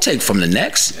 Don't take from the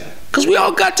next. Because we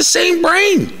all got the same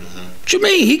brain. What you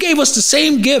mean? He gave us the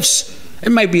same gifts.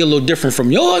 It might be a little different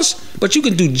from yours, but you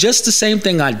can do just the same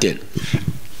thing I did.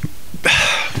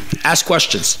 Ask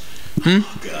questions. Hey,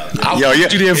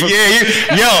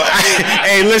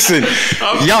 listen,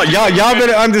 y'all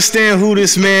better understand who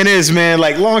this man is, man.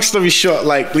 Like, long story short,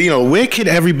 like, you know, where could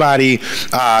everybody,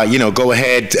 go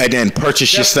ahead and then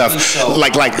purchase your stuff? So.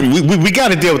 Like we got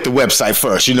to deal with the website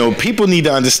first. You know, people need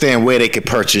to understand where they could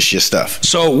purchase your stuff.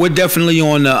 So we're definitely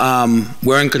on the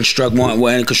we're in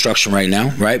construction right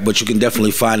now, right? But you can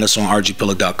definitely find us on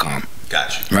rgpillar.com.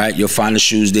 Gotcha. Right, you'll find the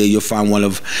shoes there. You'll find one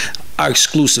of our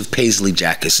exclusive paisley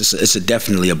jackets. It's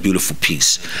definitely a beautiful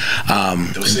piece.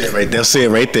 They'll see it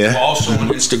right there. We're also on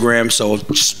Instagram, so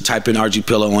just type in RG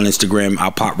Pillar on Instagram. I'll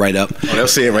pop right up. Oh, they'll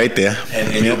see it right there.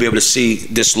 And you'll be able to see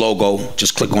this logo.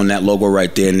 Just click on that logo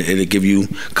right there, and it'll give you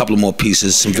a couple of more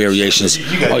pieces, some variations.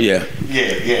 Oh, yeah.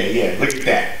 Yeah. Look at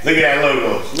that. Look at that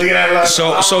logo. Look at that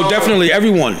logo. So definitely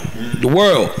everyone, the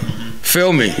world,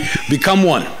 feel me. Become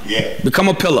one. Yeah. Become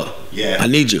a pillar. Yeah. I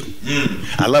need you.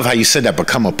 I love how you said that.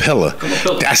 Become a pillar.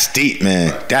 That's deep,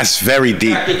 man. That's very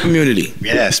deep. Impact your community.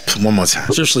 Yes. One more time.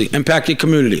 Seriously, impact your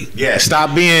community. Yeah.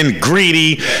 Stop being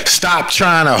greedy. Stop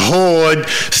trying to hoard.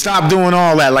 Stop doing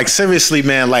all that. Like, seriously,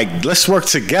 man. Like, let's work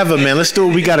together, man. Let's do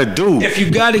what we got to do. If you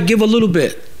got to give a little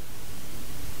bit.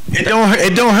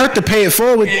 It don't hurt to pay it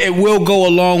forward. It will go a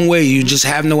long way. You just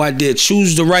have no idea.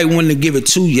 Choose the right one to give it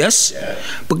to, yes,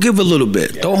 but give a little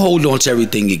bit. Don't hold on to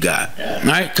everything you got,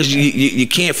 right? Because you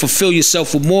can't fulfill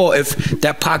yourself with more if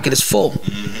that pocket is full.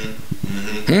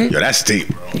 Yo, that's deep,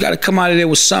 bro. You got to come out of there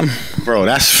with something. Bro,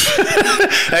 that's...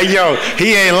 Hey, yo,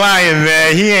 he ain't lying,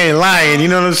 man. He ain't lying. You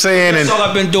know what I'm saying? That's all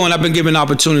I've been doing. I've been giving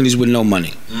opportunities with no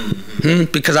money.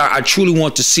 Because I truly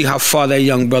want to see how far that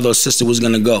young brother or sister was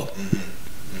going to go.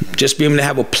 Just be able to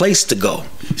have a place to go.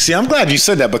 See, I'm glad you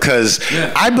said that because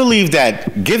I believe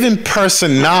that giving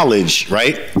person knowledge,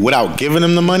 right, without giving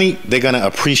them the money, they're going to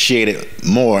appreciate it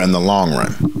more in the long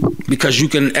run. Because you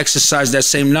can exercise that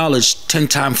same knowledge 10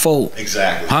 times fold.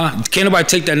 Exactly. Can't nobody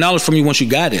take that knowledge from you once you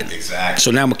got it. Exactly.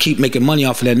 So now I'm going to keep making money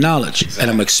off of that knowledge. Exactly.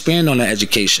 And I'm going to expand on that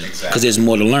education because there's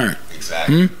more to learn.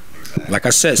 Exactly. Like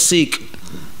I said, seek.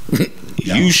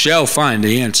 You shall find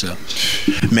the answer.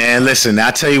 Man, listen,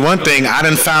 I'll tell you one thing. I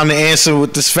done found the answer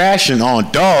with this fashion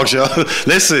on dogs, yo.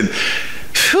 Listen.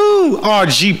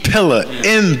 RG Pillar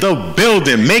in the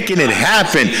building, making it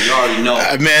happen. You already know.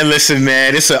 Man, listen,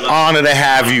 man, it's an honor to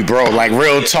have you, bro. Like,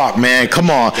 real talk, man. Come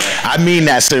on. I mean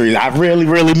that serious. I really,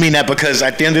 really mean that because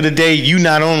at the end of the day, you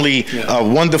not only a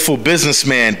wonderful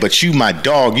businessman, but you my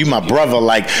dog, you my brother.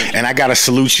 Like, and I gotta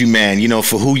salute you, man, you know,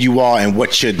 for who you are and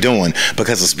what you're doing.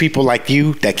 Because it's people like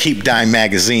you that keep Dime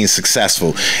Magazine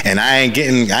successful. And I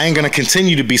ain't gonna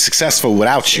continue to be successful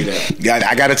without you.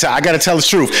 I gotta tell the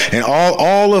truth. And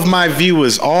all of my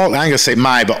viewers, I ain't gonna say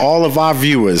my, but all of our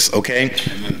viewers, okay?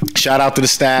 Shout out to the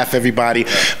staff, everybody.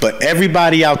 But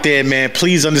everybody out there, man,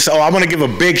 please understand. Oh, I want to give a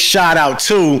big shout out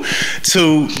to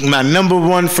my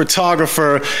 #1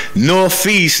 photographer,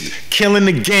 Northeast, killing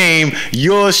the game.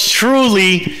 Yours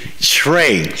truly,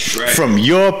 Trey. From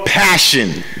Your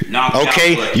Passion.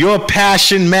 Okay? Your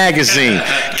Passion Magazine.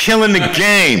 Killing the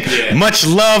game. Much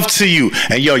love to you.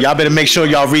 And yo, y'all better make sure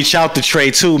y'all reach out to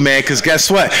Trey too, man, because guess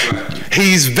what?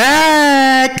 He's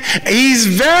back.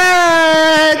 He's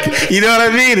back. You know what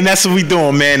I mean? And that's what we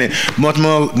doing, man. And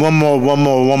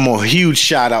one more huge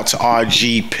shout out to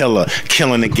RG Pillar,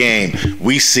 killing the game.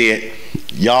 We see it.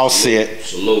 Y'all see it.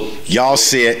 Salute. Y'all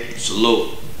see it. Salute.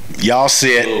 Y'all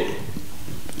see it. Salute.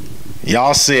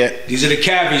 Y'all see it. These are the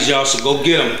cabbies, y'all, so go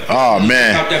get them. Oh,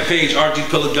 man. Check out that page,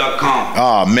 rgpillar.com.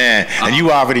 Oh, man. And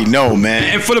you already know, man.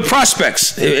 And for the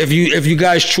prospects, if you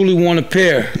guys truly want a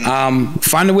pair,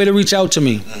 find a way to reach out to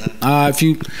me.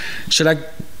 Should I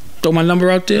throw my number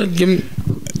out there?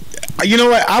 You know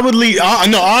what? I would leave.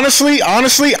 No, honestly,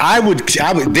 I would.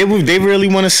 They really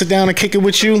want to sit down and kick it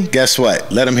with you. Guess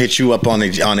what? Let them hit you up on the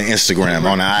Instagram,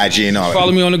 on the IG, and all.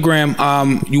 Follow me on the gram.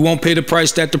 You won't pay the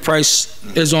price that the price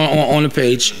is on the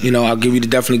page. You know, I'll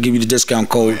definitely give you the discount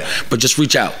code, but just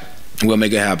reach out. We'll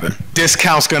make it happen.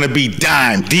 Discount's gonna be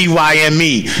DYME,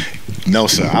 DYME. No,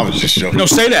 sir. I was just joking. No,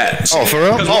 say that. Oh, for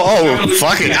real?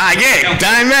 Fuck it. Yeah.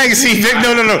 Dime Magazine.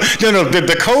 No.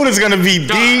 The code is gonna be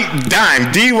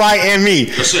DYME, DYME.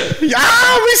 That's it. We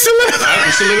solidified.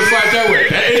 We solidified that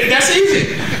way. That's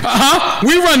easy.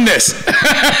 We run this.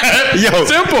 Yo.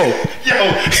 Simple. Yo.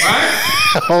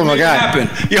 Right? Oh my God. Happen.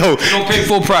 Yo. Don't pay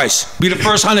full price. Be the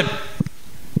first 100.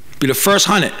 Be the first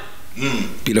 100.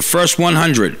 Be the first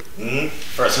 100.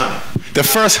 First 100. The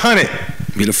first 100.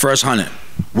 Be the first 100.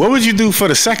 What would you do for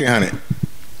the second 100?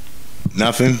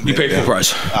 Nothing. You pay full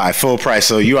price. All right, full price.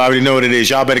 So you already know what it is.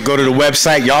 Y'all better go to the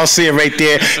website. Y'all see it right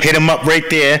there. Hit him up right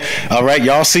there. All right.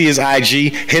 Y'all see his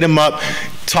IG. Hit him up.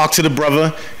 Talk to the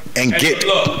brother. And get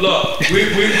look. We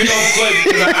don't play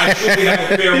because I truly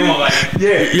have a fair run.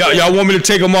 Like, y'all want me to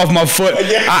take them off my foot?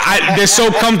 Yeah. They're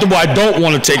so comfortable. I don't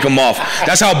want to take them off.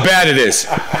 That's how bad it is,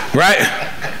 right?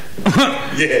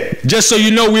 Yeah. Just so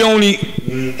you know, we only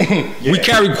we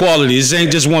carry quality. This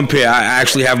ain't just one pair. I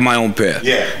actually have my own pair.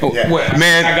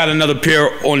 Man, I got another pair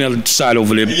on the other side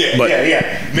over there.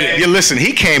 Man, you listen.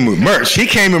 He came with merch. He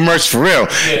came with merch for real.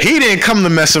 He didn't come to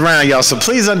mess around, y'all. So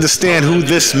please understand who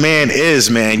this man is,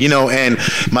 man. You know. And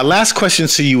my last question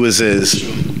to you is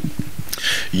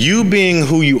you being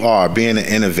who you are, being an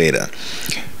innovator.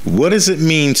 What does it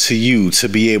mean to you to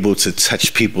be able to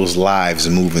touch people's lives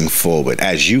moving forward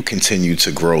as you continue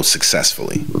to grow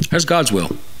successfully? That's God's will.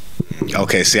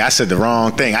 Okay, see, I said the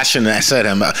wrong thing. I shouldn't have said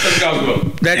him. That's God's will.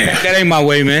 That ain't my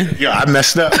way, man. Yeah, I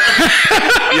messed up.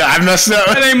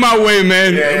 That ain't my way,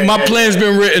 man. My plan's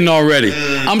been written already.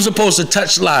 I'm supposed to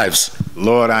touch lives.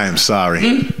 Lord, I am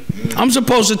sorry. I'm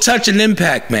supposed to touch and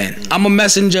impact, man. I'm a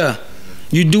messenger.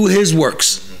 You do His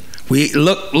works.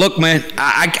 Look, man.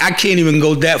 I can't even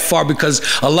go that far because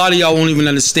a lot of y'all won't even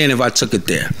understand if I took it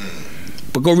there.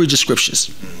 But go read your scriptures.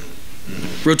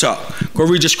 Real talk. Go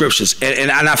read your scriptures.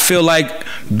 And I feel like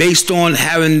based on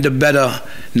having the better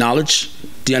knowledge,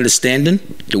 the understanding,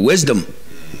 the wisdom,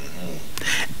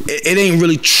 it ain't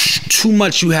really too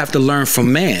much you have to learn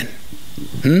from man.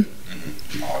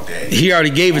 All day. He already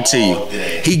gave it to you.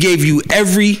 He gave you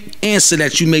every answer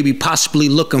that you may be possibly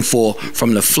looking for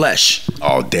from the flesh.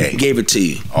 All day. He gave it to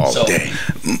you. All day.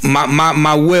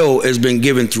 My will has been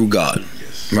given through God.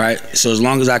 Yes. Right? So as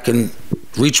long as I can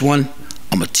reach one,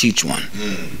 I'm going to teach one.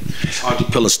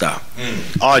 RG Pillar style.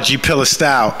 RG Pillar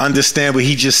style. Understand what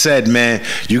he just said, man.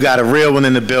 You got a real one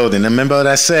in the building. Remember what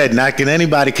I said? Not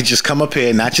anybody could just come up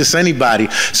here. Not just anybody.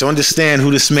 So understand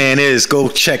who this man is. Go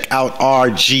check out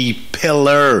RG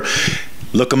Pillar.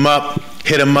 Look him up.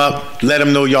 Hit him up. Let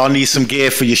him know y'all need some gear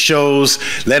for your shows.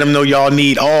 Let him know y'all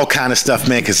need all kind of stuff,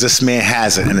 man, because this man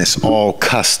has it, and it's all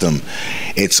custom.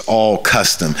 It's all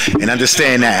custom. And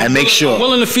understand that, and make sure. I'm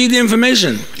willing to feed the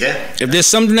information. Yeah. If there's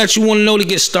something that you want to know to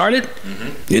get started,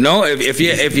 you know, if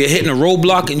you're hitting a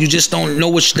roadblock and you just don't know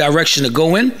which direction to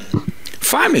go in,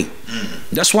 find me.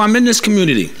 That's why I'm in this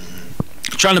community.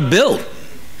 Trying to build. You know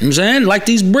what I'm saying? Like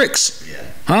these bricks.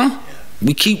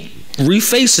 We keep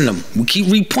refacing them. We keep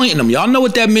repointing them. Y'all know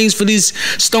what that means for these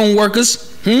stone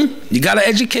workers. You gotta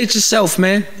educate yourself,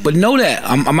 man. But know that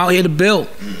I'm out here to build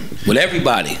with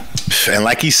everybody. And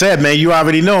like he said, man, you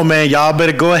already know, man. Y'all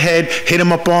better go ahead, hit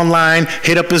him up online,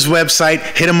 hit up his website,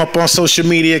 hit him up on social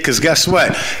media, because guess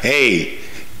what? Hey,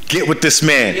 get with this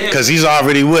man, because he's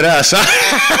already with us.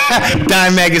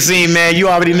 Dime Magazine, man. You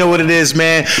already know what it is,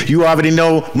 man. You already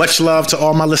know. Much love to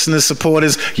all my listeners,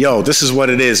 supporters. Yo, this is what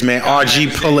it is, man.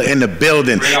 RG Pillar in the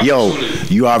building. Yo,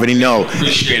 you already know.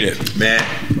 Appreciate it, man.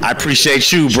 I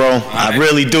appreciate you, bro. I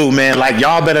really do, man. Like,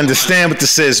 y'all better understand what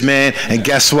this is, man. And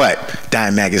guess what?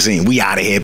 Dime Magazine, we out of here.